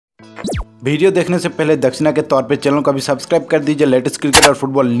Video देखने से पहले दक्षिणा के तौर पे चैनल को भी सब्सक्राइब कर दीजिए लेटेस्ट क्रिकेट और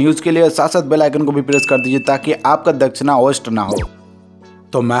फुटबॉल न्यूज़ के लिए, साथ साथ बेल आइकन को भी प्रेस कर दीजिए ताकि आपका दक्षिणा वेस्ट ना हो।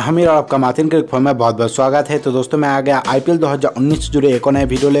 तो मैं हमीर और आपका माथिन क्रिकेट फॉर्म में बहुत बहुत स्वागत है। तो दोस्तों मैं आ गया IPL 2019 से जुड़े एक और नए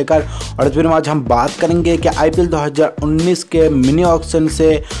वीडियो लेकर, और इस वीडियो में आज हम बात करेंगे कि IPL 2019 के मिनी ऑक्शन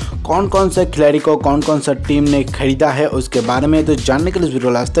से कौन कौन से खिलाड़ी को कौन कौन सा टीम ने खरीदा है उसके बारे में। तो जानने के लिए इस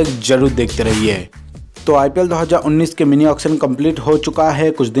वीडियो लास्ट तक जरूर देखते रहिए। तो IPL 2019 के मिनी ऑक्शन कंप्लीट हो चुका है।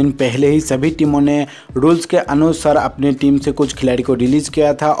 कुछ दिन पहले ही सभी टीमों ने रूल्स के अनुसार अपनी टीम से कुछ खिलाड़ी को रिलीज़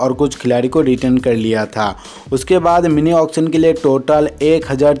किया था और कुछ खिलाड़ी को रिटर्न कर लिया था। उसके बाद मिनी ऑक्शन के लिए टोटल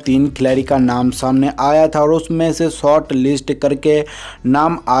 1003 खिलाड़ी का नाम सामने आया था, और उसमें से शॉर्ट लिस्ट करके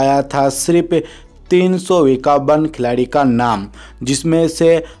नाम आया था सिर्फ 351 खिलाड़ी का नाम, जिसमें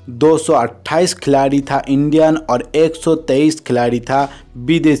से 228 खिलाड़ी था इंडियन और 123 खिलाड़ी था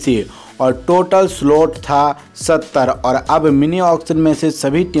विदेशी, और टोटल स्लॉट था 70। और अब मिनी ऑक्शन में से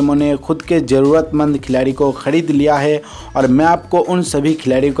सभी टीमों ने खुद के ज़रूरतमंद खिलाड़ी को ख़रीद लिया है, और मैं आपको उन सभी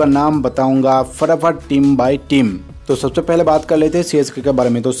खिलाड़ियों का नाम बताऊंगा फटाफट टीम बाय टीम। तो सबसे पहले बात कर लेते हैं CSK के बारे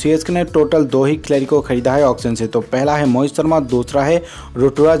में। तो CSK ने टोटल 2 ही खिलाड़ी को खरीदा है ऑक्शन से। तो पहला है मोहित शर्मा, दूसरा है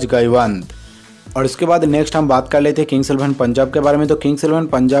ऋतुराज गायकवाड़। और इसके बाद नेक्स्ट हम बात कर लेते हैं किंग्स 11 पंजाब के बारे में। तो किंग्स 11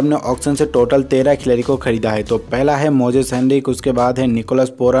 पंजाब ने ऑक्शन से टोटल 13 खिलाड़ी को खरीदा है। तो पहला है मोजेस हेनरिक, उसके बाद है निकोलस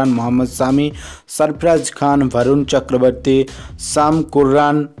पोरन, मोहम्मद सामी, सरफराज खान, वरुण चक्रवर्ती, शाम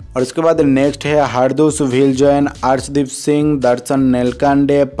कुर्रान। और इसके बाद नेक्स्ट है हार्दुस विलजॉन, अर्शदीप सिंह, दर्शन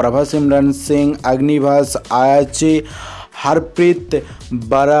नेलकंडे, प्रभसिमरन सिंह, अग्निभास आयाची, हरप्रीत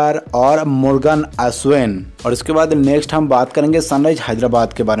बरार और मुर्गन अश्विन। और इसके बाद नेक्स्ट हम बात करेंगे सनराइज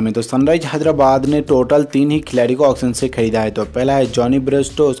हैदराबाद के बारे में। तो सनराइज हैदराबाद ने टोटल 3 ही खिलाड़ी को ऑक्शन से खरीदा है। तो पहला है जॉनी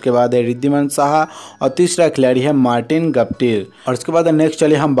ब्रेस्टो, उसके बाद है रिद्धिमान साहा, और तीसरा खिलाड़ी है मार्टिन गप्टिल। और इसके बाद नेक्स्ट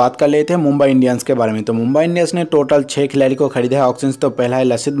चलिए हम बात कर लेते हैं मुंबई इंडियंस के बारे में। तो मुंबई इंडियंस ने टोटल 6 खिलाड़ी को खरीदा है ऑक्शन से। तो पहला है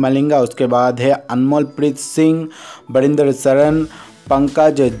लसित मलिंगा, उसके बाद है अनमोलप्रीत सिंह, बरिंदर शरण,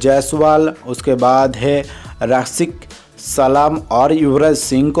 पंकज जायसवाल, उसके बाद है राशिक सलाम और युवराज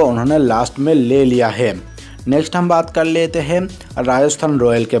सिंह को उन्होंने लास्ट में ले लिया है। नेक्स्ट हम बात कर लेते हैं राजस्थान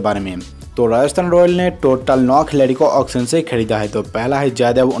रॉयल के बारे में। तो राजस्थान रॉयल ने टोटल 9 खिलाड़ी को ऑक्शन से खरीदा है। तो पहला है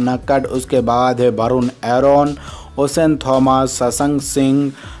जयदेव उनक्कड़, उसके बाद है Varun Aaron, ocean Thomas, Shashank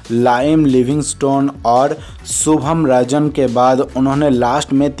Singh, lime Livingstone और शुभम राजन के बाद उन्होंने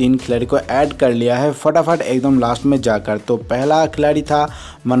लास्ट में 3 खिलाड़ी को ऐड कर लिया है फटाफट एकदम लास्ट में जाकर। तो पहला खिलाड़ी था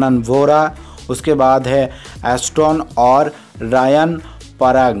मनन वोरा, उसके बाद है एस्टोन और रायन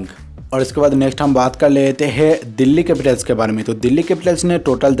पराग। और इसके बाद नेक्स्ट हम बात कर लेते हैं दिल्ली कैपिटल्स के बारे में। तो दिल्ली कैपिटल्स ने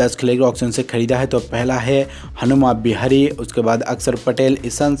टोटल 10 खिलाड़ी को ऑक्शन से खरीदा है। तो पहला है हनुमा विहारी, उसके बाद अक्षर पटेल,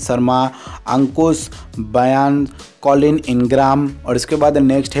 ईशांत शर्मा, अंकुश बयान, कॉलिन इंग्राम। और इसके बाद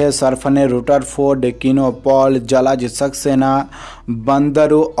नेक्स्ट है सरफने रुटरफोर्ड, किनो पॉल, जलाज सक्सेना,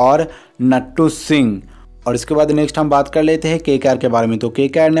 बंदरू और नट्टू सिंह। और इसके बाद नेक्स्ट हम बात कर लेते हैं KKR के बारे में। तो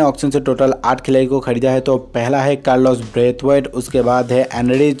KKR ने ऑक्शन से टोटल 8 खिलाड़ी को खरीदा है। तो पहला है कार्लोस ब्रेथवेट, उसके बाद है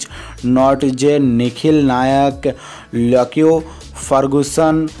एनरिच नॉटजे, निखिल नायक, लक्यू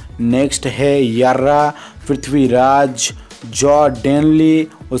फर्गुसन, नेक्स्ट है यर्रा, पृथ्वीराज, जॉ डेनली,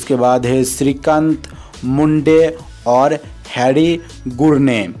 उसके बाद है श्रीकांत मुंडे और हैरी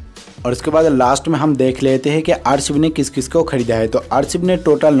गुरने। और इसके बाद लास्ट में हम देख लेते हैं कि RCB ने किस किस को खरीदा है। तो RCB ने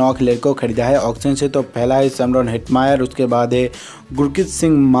टोटल 9 खिलाड़ी को खरीदा है ऑक्शन से। तो पहला है समरन हेटमायर, उसके बाद है गुरकीत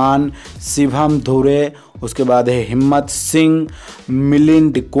सिंह मान, शिवम धुरे, उसके बाद है हिम्मत सिंह,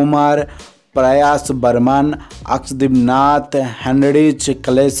 मिलिंद कुमार, प्रयास बर्मन, अक्षदीप नाथ, हेनरिच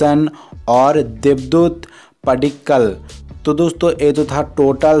क्लेसन और देवदूत पडिक्कल। तो दोस्तों ये तो था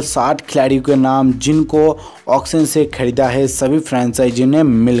टोटल 60 खिलाड़ियों के नाम जिनको ऑक्शन से खरीदा है सभी फ्रेंचाइजी ने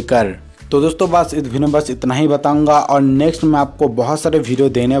मिलकर। तो दोस्तों बस इस वीडियो में बस इतना ही बताऊंगा, और नेक्स्ट मैं आपको बहुत सारे वीडियो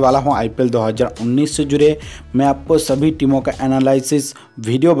देने वाला हूं IPL 2019 से जुड़े। मैं आपको सभी टीमों का एनालिसिस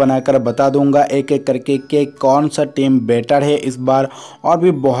वीडियो बनाकर बता दूंगा एक एक करके कि कौन सा टीम बेटर है इस बार, और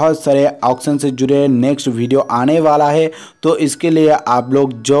भी बहुत सारे ऑक्शन से जुड़े नेक्स्ट वीडियो आने वाला है। तो इसके लिए आप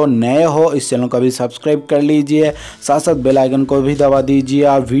लोग जो नए हो इस चैनल को भी सब्सक्राइब कर लीजिए, साथ साथ बेल आइकन को भी दबा दीजिए।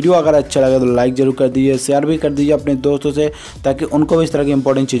 और वीडियो अगर अच्छा लगे तो लाइक ज़रूर कर दीजिए, शेयर भी कर दीजिए अपने दोस्तों से, ताकि उनको भी इस तरह की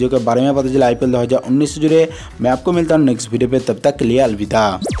इंपॉर्टेंट चीज़ों के बारे में पता चले IPL 2019 से जुड़े। मैं आपको मिलता हूँ नेक्स्ट वीडियो पे, तब तक के लिए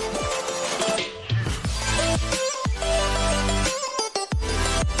अलविदा।